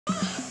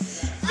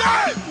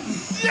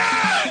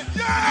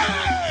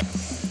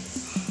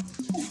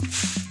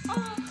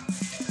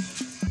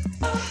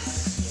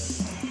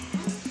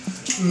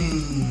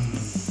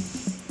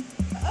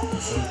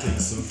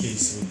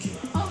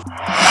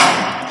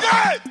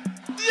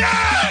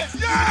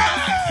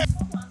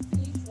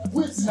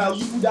now,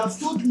 you would have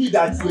told me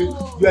that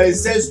you are a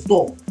sex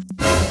dog.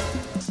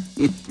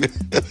 The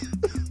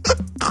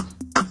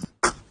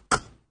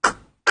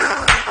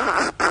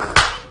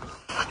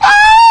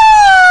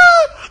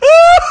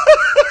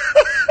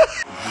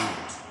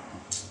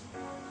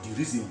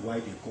reason why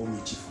they call me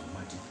Chief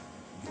Amadi,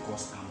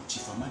 because I'm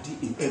Chief Amadi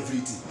in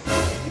everything.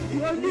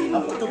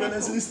 I'm not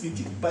honestly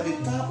speaking. By the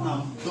time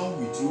I'm done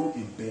with you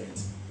in bed,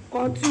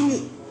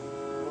 continue.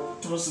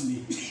 Trust me.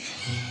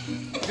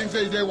 Things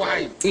say they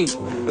why.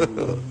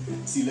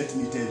 See, let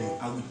me tell you,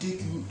 I will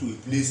take you to a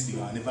place you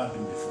have never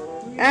been before.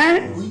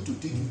 I'm going to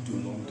take you to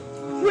London.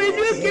 Will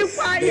you keep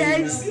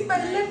quiet? See my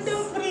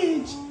London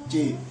bridge.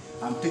 Jay,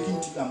 I'm taking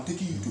you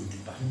to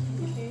Dubai.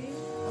 Okay.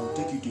 I'll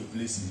take you to a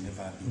place you've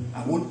never been.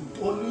 I want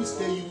to always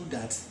tell you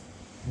that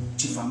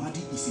Chief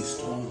Amadi is a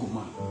strong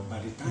man. By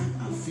the time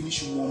I'm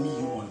finished warming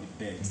you on the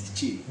bed,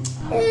 Jay.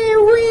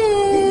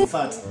 In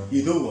fact,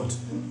 you know what?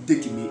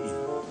 Take me in.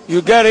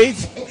 You get it?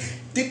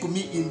 Take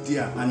me in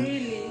there and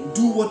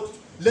do what?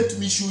 Let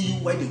me show you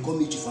why they call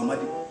me Chief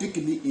Amadi. Take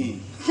me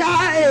in.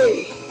 Child.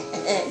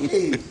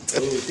 Hey.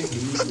 Oh, take me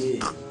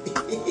in.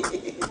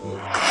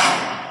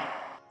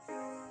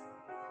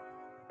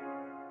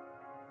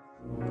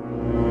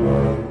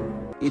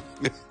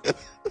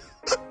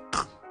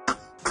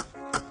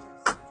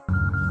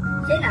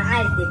 Say na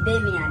eyes dey pay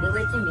me and they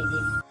waiting me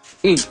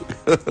this.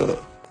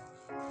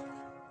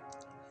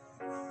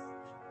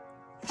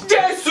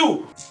 Jesus!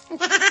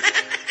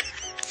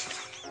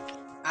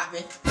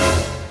 Abi.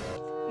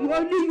 You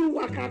only you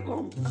waka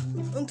come.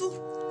 Unto.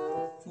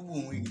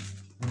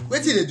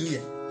 What did they do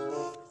here?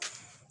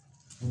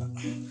 I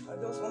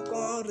just want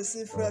to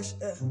receive fresh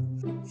air.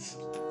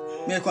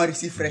 Me can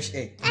receive fresh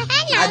air.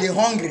 I dey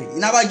hungry. You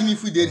never give me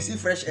food, they receive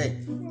fresh air.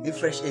 If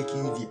fresh air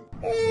kill you.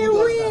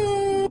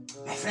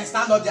 My friend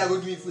stand up there, go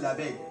give me food, I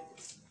beg.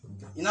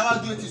 You never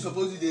do what you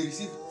supposed to, they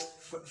receive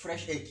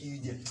fresh air kill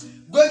you.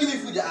 Go give me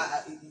food,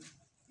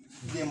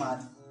 they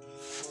mad.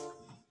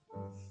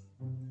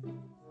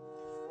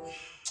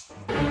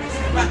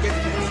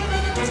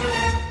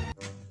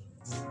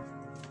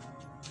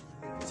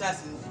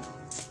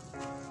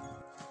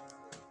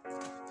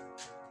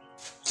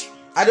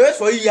 I do it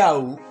for you,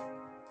 Yahoo.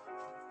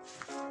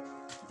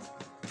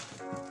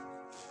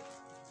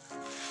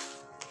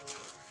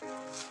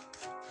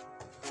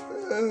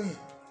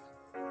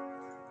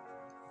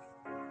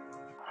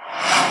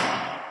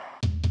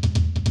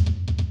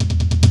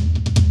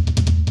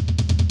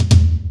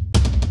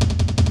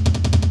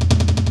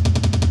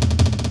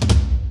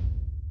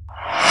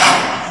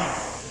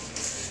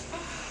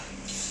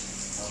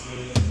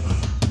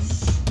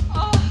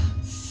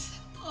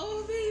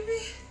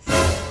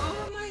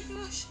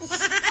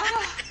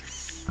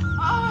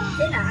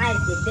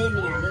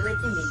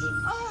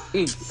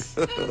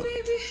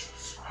 Baby.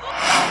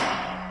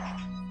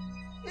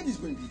 What is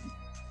going to be?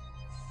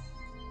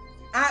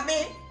 Abi.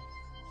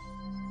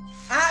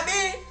 Abi.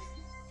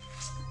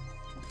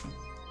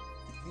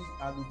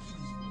 I will kill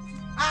this boy.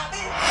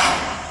 Abi.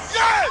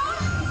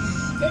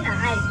 Say na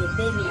eyes dey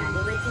pay me and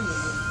they waiting me.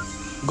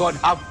 God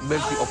have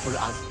mercy upon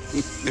us.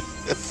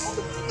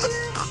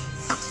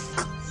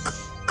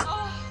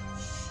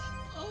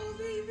 Oh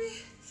baby.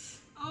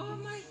 Oh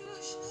my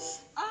gosh.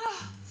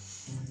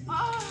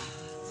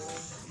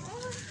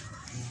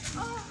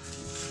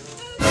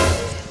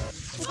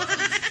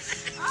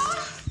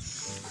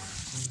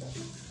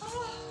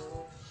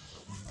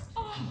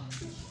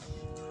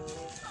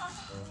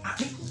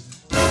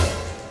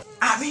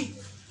 Abi.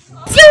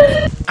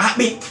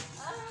 Abi.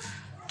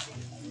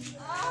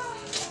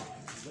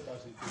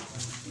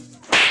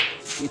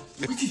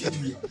 What did you do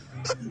here?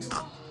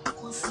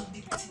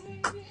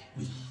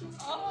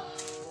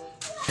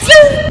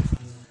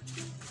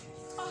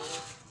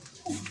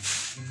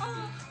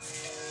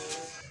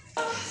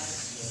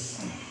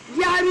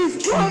 There is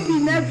God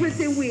in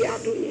everything we are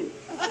doing.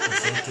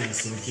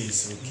 It's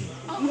okay.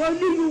 You only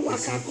you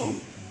waka come.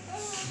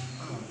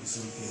 It's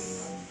okay.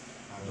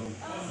 I don't.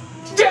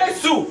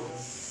 Jesus!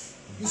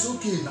 It's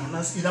okay, Nana.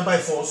 It's not by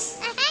force.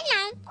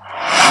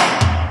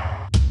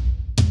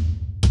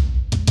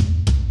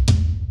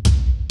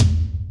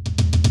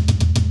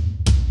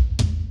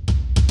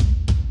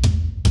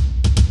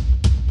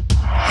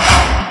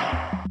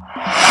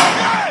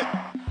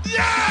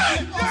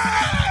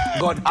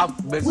 God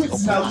have mercy Wait,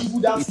 upon now us. you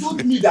would have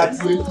told me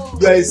that you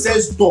are a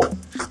sex dog.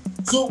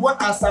 So when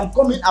as I'm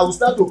coming, I will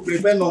start to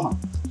prepare normal.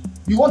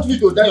 You want me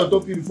to die on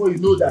top of you before you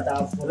know that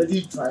I've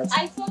already tried?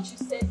 I thought you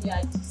said you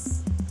are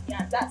this.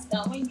 Yeah, that's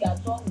that. When you are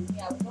done with me,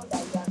 I will know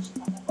that you are Chief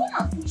Amadi. When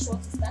I'm finished what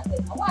you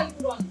started, now why are you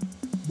running?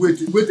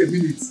 Wait a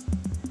minute.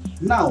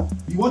 Now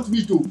you want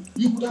me to?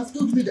 You would have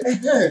told me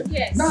that.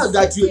 Yes. Now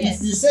that you,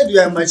 yes. if you said you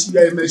are a machine, you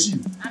are a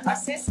machine. And I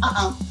said,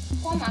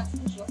 come and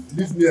finish what you started.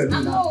 Leave me alone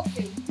I'm now. not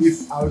okay.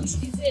 If I will, It's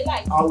a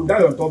lie. I will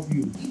die on top of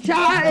you.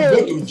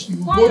 Child. You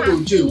go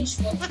to jail. Finish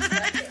what you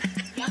started.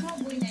 You are not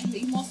going anywhere.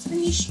 You must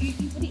finish.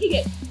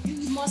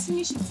 You must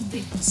finish it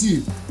today.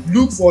 See,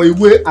 look for a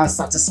way and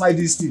satisfy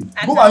this thing.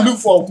 Go and look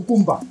for a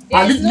cucumber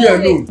and leave me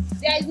alone.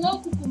 There is no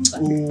cucumber.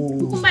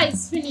 Kumba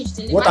is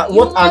finished.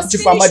 What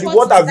Chief Amadi,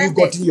 what have you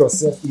gotten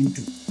yourself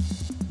into?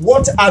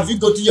 What have you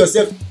gotten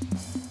yourself?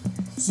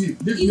 See,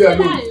 leave me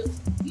alone.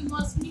 You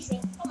must finish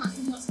what. Come on,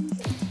 you must finish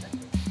what.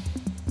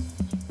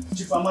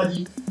 Chief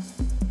Amadi,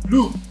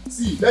 look,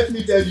 see, let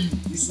me tell you,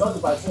 it's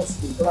not by force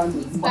to climb the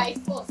woman. By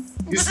force.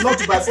 It's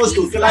not by force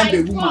to climb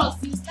the woman.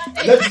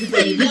 Let me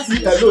tell you, leave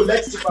me alone,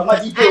 let Chief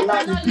Amadi go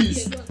now in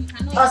peace.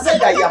 I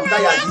said I am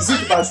tired, is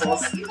it by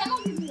force? You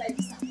cannot leave me like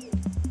this.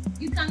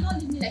 You cannot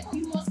leave me like this.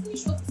 You must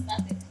finish what you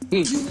started.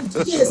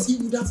 Yes, he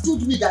would have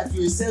told me that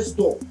you're a sales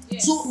door.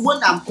 Yes. So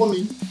when I'm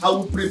coming, I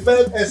will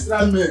prepare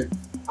extra men.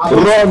 I'm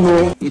Run,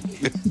 no.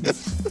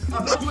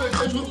 not doing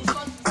again. You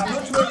must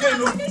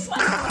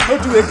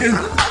do it.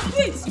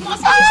 You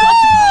must finish what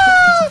you